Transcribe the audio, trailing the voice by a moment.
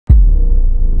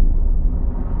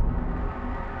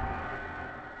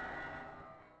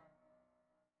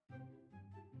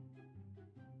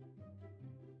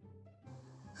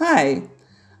Hi,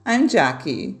 I'm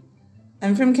Jacqui.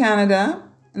 I'm from Canada,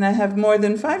 and I have more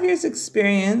than 5 years'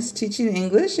 experience teaching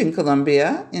English in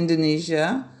Colombia,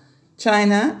 Indonesia,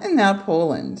 China, and now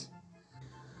Poland.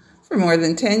 For more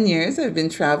than 10 years, I've been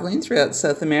traveling throughout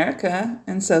South America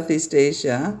and Southeast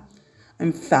Asia.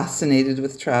 I'm fascinated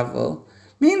with travel,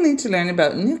 mainly to learn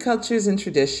about new cultures and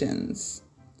traditions.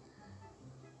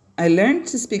 I learned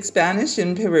to speak Spanish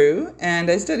in Peru, and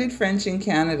I studied French in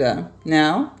Canada.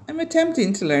 Now, I'm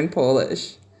attempting to learn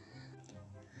Polish.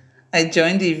 I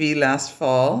joined EV last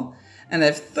fall, and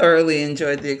I've thoroughly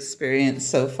enjoyed the experience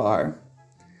so far.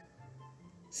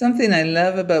 Something I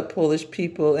love about Polish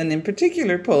people, and in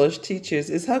particular Polish teachers,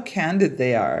 is how candid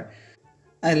they are.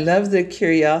 I love their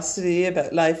curiosity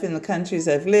about life in the countries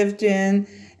I've lived in,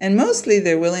 and mostly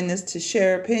their willingness to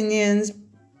share opinions,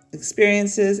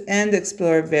 experiences, and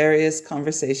explore various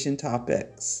conversation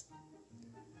topics.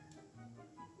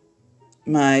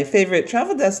 My favorite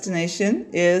travel destination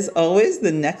is always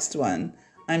the next one.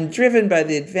 I'm driven by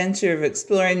the adventure of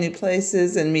exploring new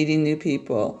places and meeting new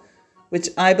people, which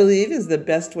I believe is the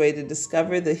best way to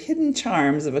discover the hidden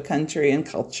charms of a country and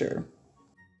culture.